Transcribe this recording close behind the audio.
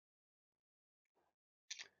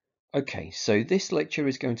Okay, so this lecture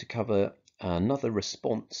is going to cover another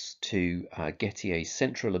response to Gettier's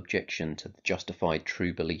central objection to the justified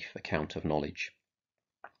true belief account of knowledge.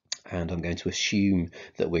 And I'm going to assume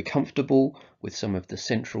that we're comfortable with some of the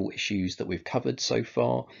central issues that we've covered so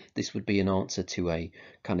far. This would be an answer to a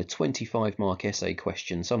kind of 25-mark essay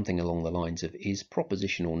question, something along the lines of, is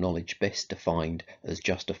propositional knowledge best defined as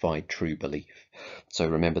justified true belief? So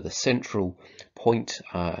remember, the central point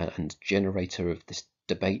and generator of this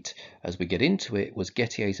debate as we get into it was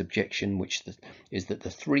Gettier's objection, which is that the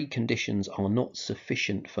three conditions are not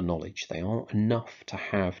sufficient for knowledge. They aren't enough to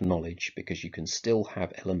have knowledge, because you can still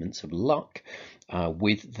have elements of luck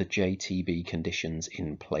with the JTB conditions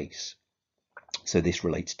in place. So this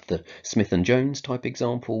relates to the Smith and Jones type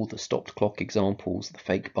example, the stopped clock examples, the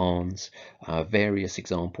fake barns, various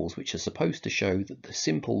examples which are supposed to show that the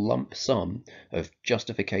simple lump sum of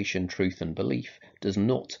justification, truth and belief does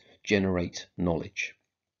not generate knowledge.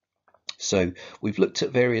 So we've looked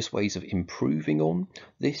at various ways of improving on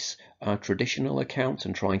this traditional account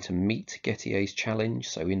and trying to meet Gettier's challenge.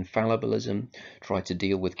 So infallibilism tried to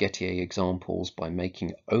deal with Gettier examples by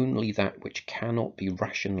making only that which cannot be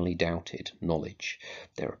rationally doubted knowledge.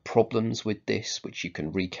 There are problems with this which you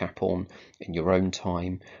can recap on in your own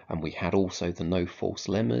time, and we had also the no false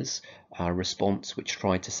lemmas response, which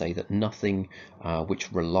tried to say that nothing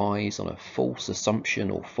which relies on a false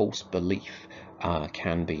assumption or false belief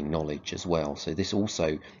can be knowledge as well. So this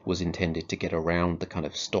also was intended to get around the kind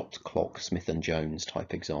of stopped clock Smith and Jones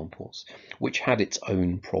type examples, which had its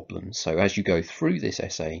own problems. So as you go through this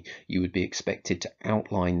essay, you would be expected to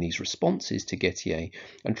outline these responses to Gettier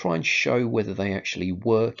and try and show whether they actually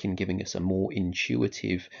work in giving us a more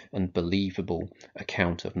intuitive and believable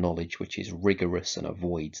account of knowledge, which is rigorous and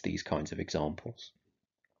avoids these kinds of examples.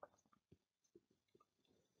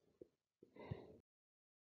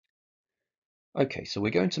 Okay, so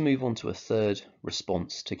we're going to move on to a third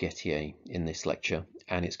response to Gettier in this lecture,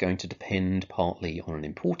 and it's going to depend partly on an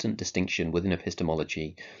important distinction within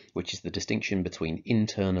epistemology, which is the distinction between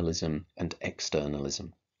internalism and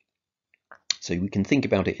externalism. So we can think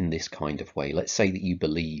about it in this kind of way. Let's say that you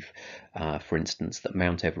believe, for instance, that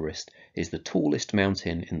Mount Everest is the tallest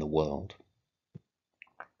mountain in the world.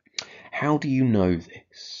 How do you know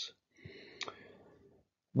this?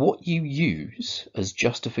 What you use as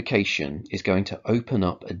justification is going to open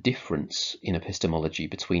up a difference in epistemology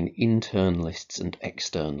between internalists and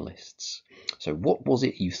externalists. So what was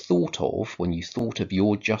it you thought of when you thought of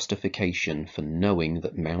your justification for knowing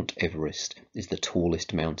that Mount Everest is the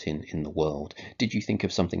tallest mountain in the world? Did you think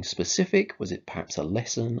of something specific? Was it perhaps a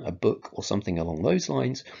lesson, a book, or something along those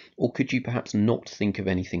lines? Or could you perhaps not think of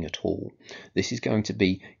anything at all? This is going to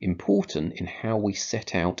be important in how we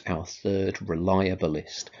set out our third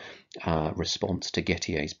reliabilist response to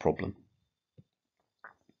Gettier's problem.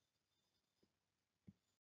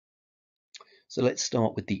 So let's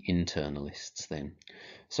start with the internalists then.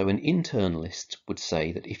 So an internalist would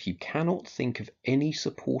say that if you cannot think of any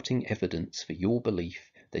supporting evidence for your belief,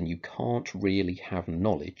 then you can't really have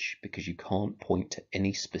knowledge, because you can't point to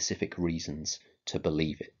any specific reasons to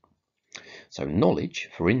believe it. So knowledge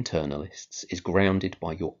for internalists is grounded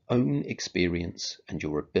by your own experience and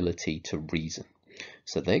your ability to reason.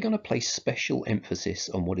 So they're going to place special emphasis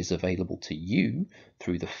on what is available to you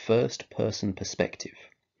through the first person perspective.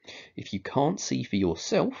 If you can't see for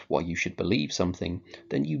yourself why you should believe something,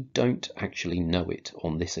 then you don't actually know it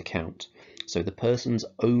on this account. So the person's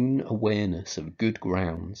own awareness of good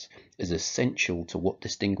grounds is essential to what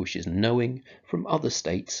distinguishes knowing from other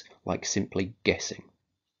states like simply guessing.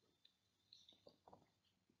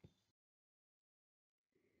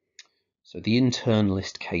 So the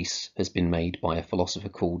internalist case has been made by a philosopher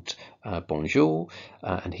called Bonjour,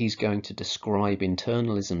 and he's going to describe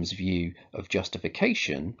internalism's view of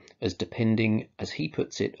justification as depending, as he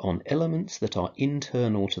puts it, on elements that are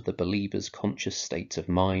internal to the believer's conscious states of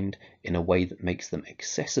mind in a way that makes them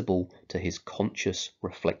accessible to his conscious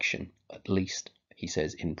reflection, at least, he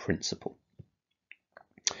says, in principle.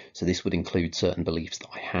 So this would include certain beliefs that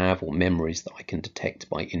I have or memories that I can detect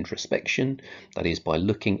by introspection, that is, by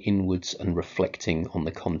looking inwards and reflecting on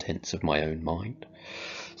the contents of my own mind.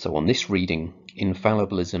 So on this reading,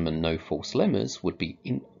 infallibilism and no false lemmas would be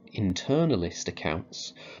internalist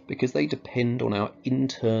accounts, because they depend on our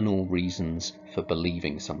internal reasons for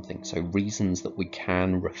believing something, so reasons that we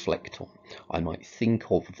can reflect on. I might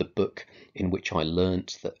think of the book in which I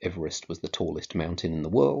learnt that Everest was the tallest mountain in the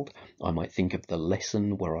world. I might think of the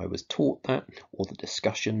lesson where I was taught that, or the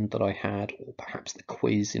discussion that I had, or perhaps the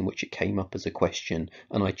quiz in which it came up as a question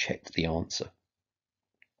and I checked the answer.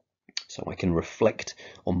 So I can reflect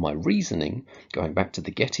on my reasoning, going back to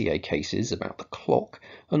the Gettier cases about the clock,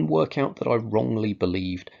 and work out that I wrongly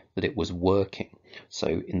believed that it was working.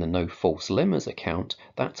 So in the no false lemmas account,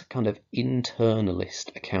 that's a kind of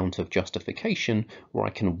internalist account of justification where I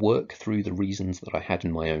can work through the reasons that I had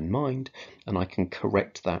in my own mind, and I can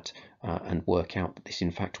correct that and work out that this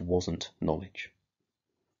in fact wasn't knowledge.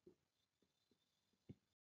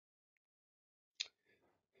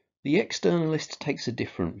 The externalist takes a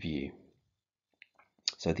different view.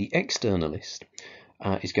 So the externalist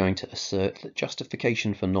is going to assert that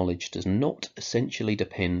justification for knowledge does not essentially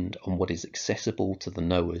depend on what is accessible to the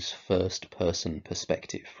knower's first-person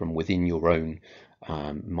perspective from within your own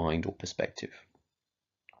mind or perspective.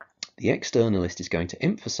 The externalist is going to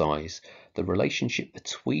emphasize the relationship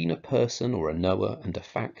between a person or a knower and a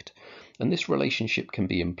fact, and this relationship can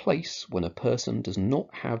be in place when a person does not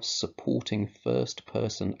have supporting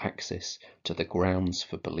first-person access to the grounds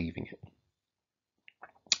for believing it.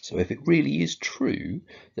 So if it really is true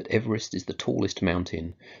that Everest is the tallest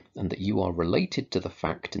mountain and that you are related to the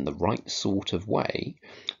fact in the right sort of way,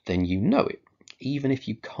 then you know it, even if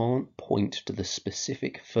you can't point to the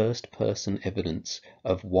specific first-person evidence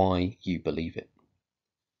of why you believe it.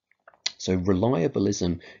 So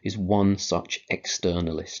reliabilism is one such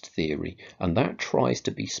externalist theory, and that tries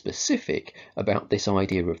to be specific about this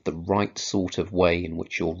idea of the right sort of way in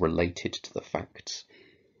which you're related to the facts.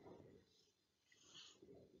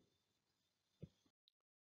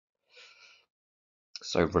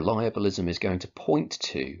 So reliabilism is going to point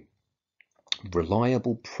to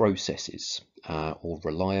reliable processes or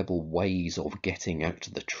reliable ways of getting at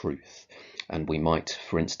the truth. And we might,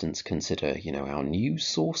 for instance, consider, our news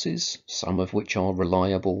sources, some of which are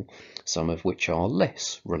reliable, some of which are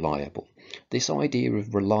less reliable. This idea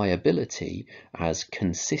of reliability as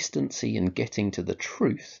consistency in getting to the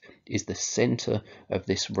truth is the center of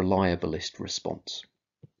this reliabilist response.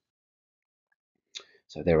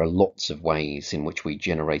 So there are lots of ways in which we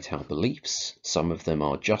generate our beliefs. Some of them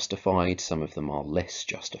are justified, some of them are less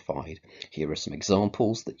justified. Here are some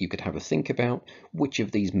examples that you could have a think about. Which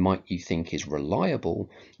of these might you think is reliable?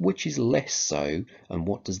 Which is less so? And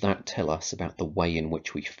what does that tell us about the way in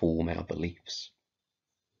which we form our beliefs?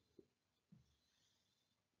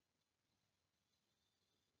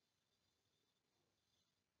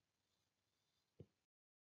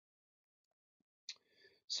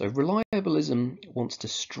 So reliabilism wants to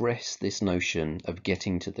stress this notion of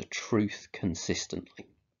getting to the truth consistently.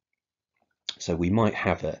 So we might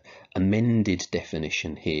have an amended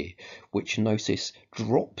definition here, which notice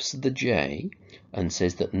drops the J and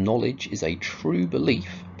says that knowledge is a true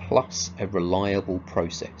belief plus a reliable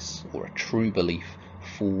process, or a true belief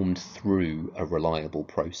formed through a reliable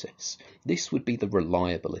process. This would be the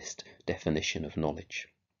reliabilist definition of knowledge.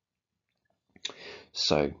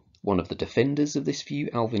 So one of the defenders of this view,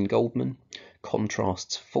 Alvin Goldman,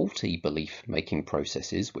 contrasts faulty belief-making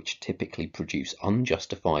processes, which typically produce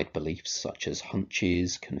unjustified beliefs such as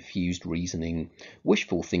hunches, confused reasoning,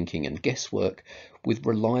 wishful thinking and guesswork, with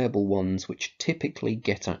reliable ones which typically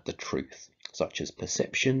get at the truth, such as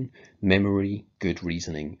perception, memory, good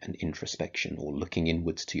reasoning and introspection, or looking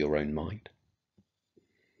inwards to your own mind.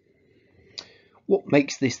 What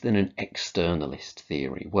makes this then an externalist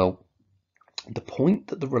theory? Well, the point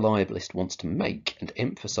that the reliabilist wants to make and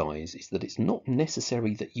emphasize is that it's not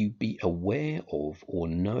necessary that you be aware of or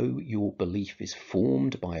know your belief is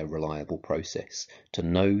formed by a reliable process to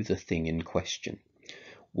know the thing in question.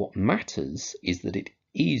 What matters is that it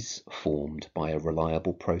is formed by a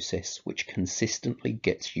reliable process which consistently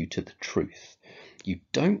gets you to the truth. You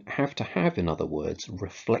don't have to have, in other words,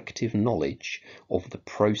 reflective knowledge of the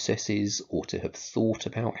processes or to have thought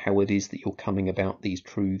about how it is that you're coming about these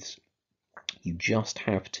truths. You just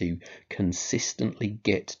have to consistently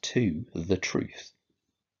get to the truth.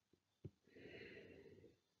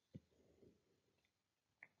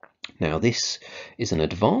 Now, this is an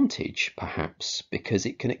advantage, perhaps, because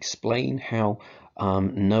it can explain how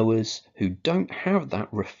knowers who don't have that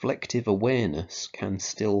reflective awareness can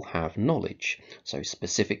still have knowledge. So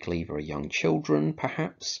specifically, very young children,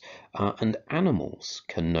 perhaps, and animals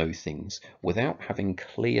can know things without having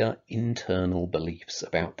clear internal beliefs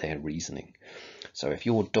about their reasoning. So if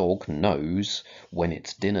your dog knows when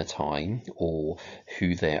it's dinner time, or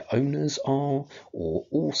who their owners are, or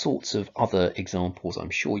all sorts of other examples I'm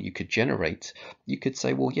sure you could generate, you could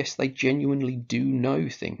say, well, yes, they genuinely do know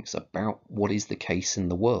things about what is the case in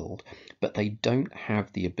the world, but they don't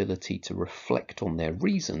have the ability to reflect on their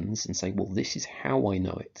reasons and say, well, this is how I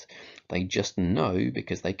know it. They just know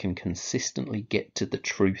because they can consistently get to the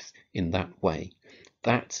truth in that way.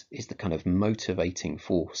 That is the kind of motivating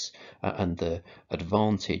force and the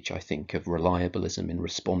advantage, I think, of reliabilism in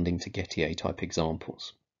responding to Gettier type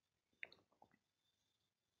examples.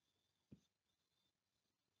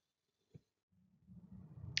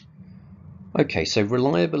 Okay, so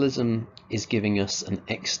reliabilism is giving us an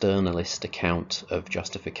externalist account of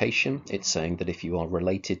justification. It's saying that if you are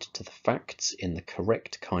related to the facts in the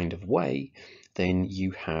correct kind of way, then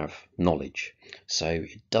you have knowledge. So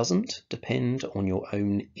it doesn't depend on your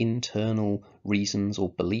own internal reasons or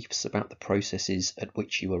beliefs about the processes at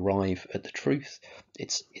which you arrive at the truth.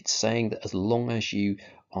 It's saying that as long as you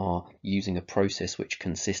are using a process which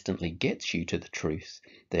consistently gets you to the truth,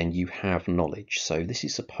 then you have knowledge. So this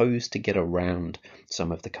is supposed to get around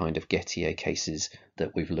some of the kind of Gettier cases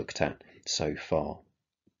that we've looked at so far.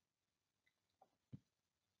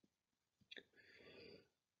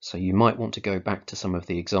 So you might want to go back to some of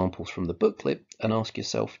the examples from the booklet and ask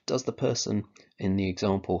yourself, does the person in the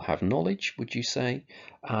example have knowledge, would you say?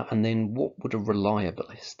 And then what would a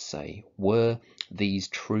reliabilist say? Were these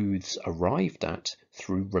truths arrived at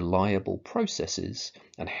through reliable processes,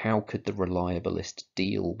 and how could the reliabilist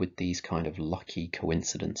deal with these kind of lucky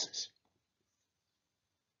coincidences?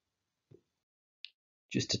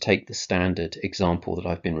 Just to take the standard example that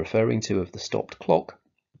I've been referring to of the stopped clock,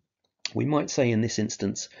 we might say in this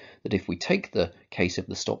instance that if we take the case of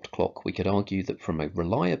the stopped clock, we could argue that from a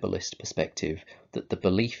reliabilist perspective that the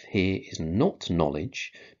belief here is not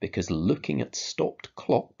knowledge, because looking at stopped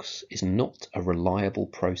clocks is not a reliable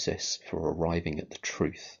process for arriving at the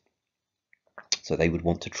truth. So they would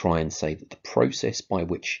want to try and say that the process by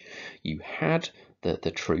which you had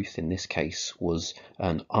the truth in this case was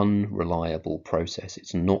an unreliable process.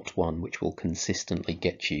 It's not one which will consistently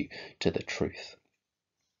get you to the truth.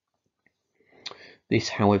 This,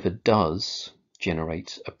 however, does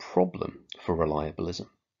generate a problem for reliabilism.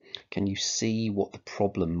 Can you see what the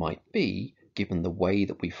problem might be given the way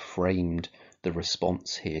that we've framed the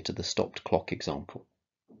response here to the stopped clock example?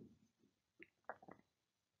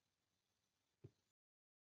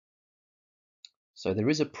 So there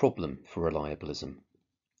is a problem for reliabilism,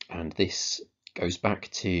 and this goes back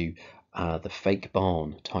to the fake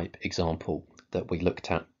barn type example that we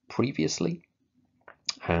looked at previously.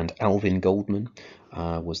 And Alvin Goldman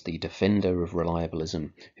was the defender of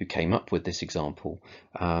reliabilism who came up with this example.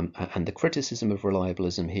 And the criticism of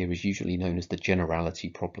reliabilism here is usually known as the generality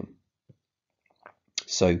problem.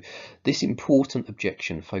 So this important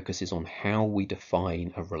objection focuses on how we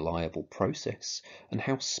define a reliable process and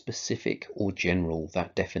how specific or general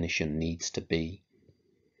that definition needs to be.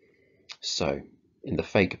 So in the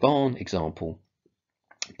fake barn example,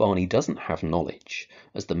 Barney doesn't have knowledge,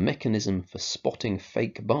 as the mechanism for spotting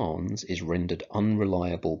fake barns is rendered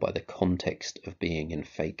unreliable by the context of being in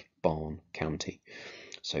fake barn county.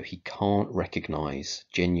 So he can't recognize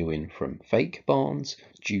genuine from fake barns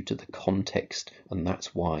due to the context, and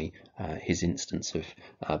that's why his instance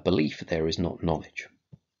of belief there is not knowledge.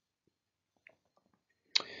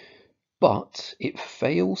 But it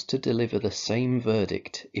fails to deliver the same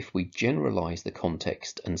verdict if we generalize the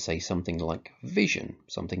context and say something like vision,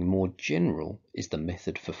 something more general, is the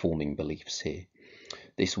method for forming beliefs here.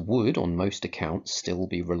 This would, on most accounts, still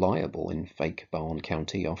be reliable in fake barn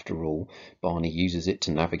county. After all, Barney uses it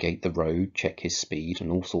to navigate the road, check his speed,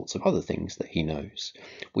 and all sorts of other things that he knows.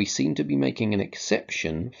 We seem to be making an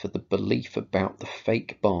exception for the belief about the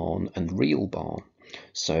fake barn and real barn.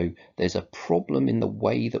 So there's a problem in the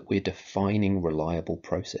way that we're defining reliable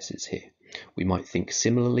processes here. We might think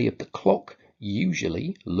similarly of the clock.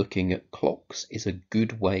 Usually, looking at clocks is a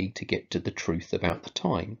good way to get to the truth about the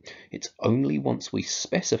time. It's only once we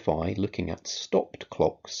specify looking at stopped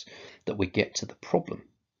clocks that we get to the problem.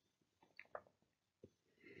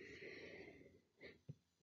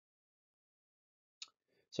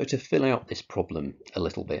 So to fill out this problem a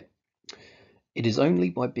little bit, it is only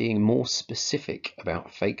by being more specific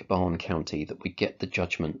about fake barn county that we get the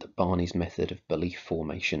judgment that Barney's method of belief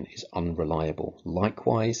formation is unreliable.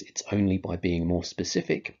 Likewise, it's only by being more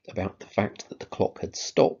specific about the fact that the clock had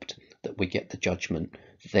stopped that we get the judgment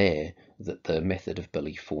there that the method of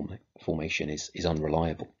belief formation is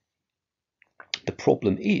unreliable. The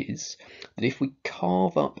problem is that if we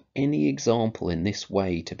carve up any example in this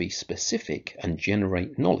way to be specific and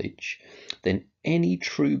generate knowledge, then any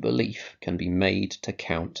true belief can be made to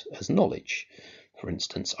count as knowledge. For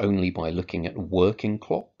instance, only by looking at working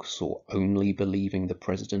clocks, or only believing the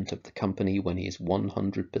president of the company when he is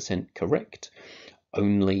 100% correct,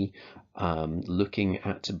 only looking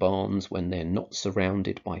at barns when they're not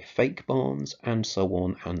surrounded by fake barns, and so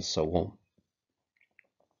on and so on.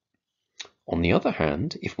 On the other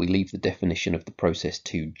hand, if we leave the definition of the process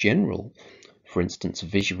too general, for instance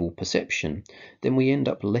visual perception, then we end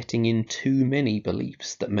up letting in too many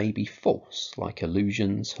beliefs that may be false, like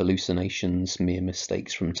illusions, hallucinations, mere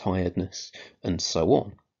mistakes from tiredness, and so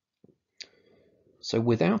on. So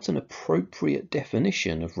without an appropriate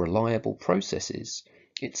definition of reliable processes,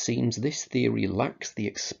 it seems this theory lacks the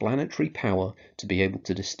explanatory power to be able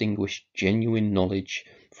to distinguish genuine knowledge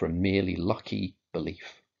from merely lucky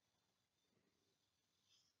belief.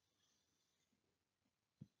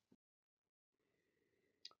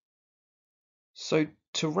 So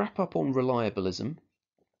to wrap up on reliabilism,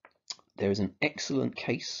 there is an excellent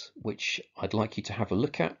case which I'd like you to have a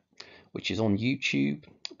look at, which is on YouTube,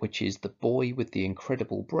 which is The Boy with the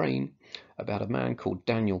Incredible Brain, about a man called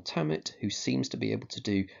Daniel Tammet who seems to be able to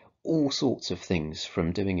do all sorts of things,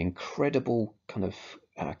 from doing incredible kind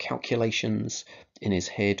of calculations in his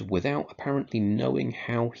head without apparently knowing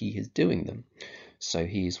how he is doing them. So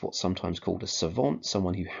he is what's sometimes called a savant,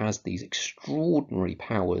 someone who has these extraordinary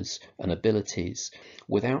powers and abilities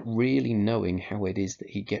without really knowing how it is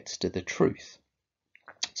that he gets to the truth.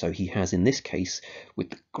 So he has, in this case,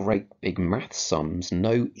 with the great big math sums,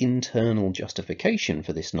 no internal justification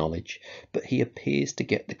for this knowledge, but he appears to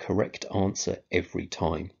get the correct answer every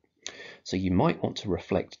time. So you might want to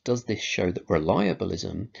reflect, does this show that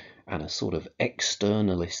reliabilism and a sort of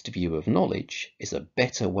externalist view of knowledge is a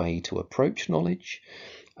better way to approach knowledge?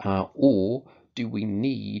 Or do we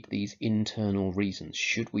need these internal reasons?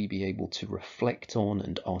 Should we be able to reflect on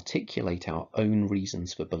and articulate our own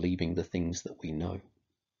reasons for believing the things that we know?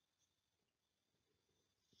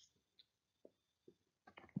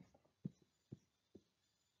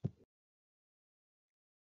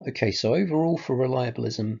 Okay, so overall for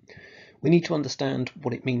reliabilism, we need to understand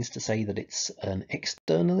what it means to say that it's an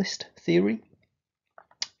externalist theory.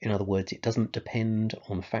 In other words, it doesn't depend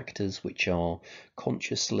on factors which are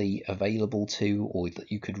consciously available to or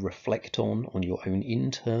that you could reflect on your own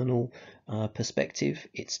internal perspective.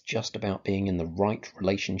 It's just about being in the right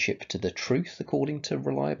relationship to the truth, according to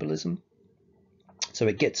reliabilism. So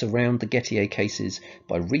it gets around the Gettier cases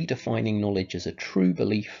by redefining knowledge as a true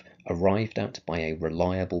belief arrived at by a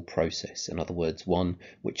reliable process. In other words, one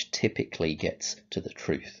which typically gets to the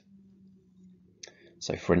truth.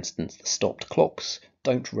 So for instance, the stopped clocks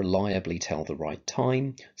don't reliably tell the right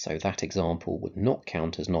time, so that example would not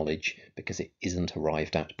count as knowledge because it isn't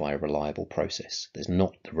arrived at by a reliable process. There's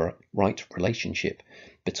not the right relationship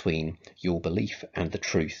between your belief and the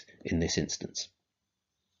truth in this instance.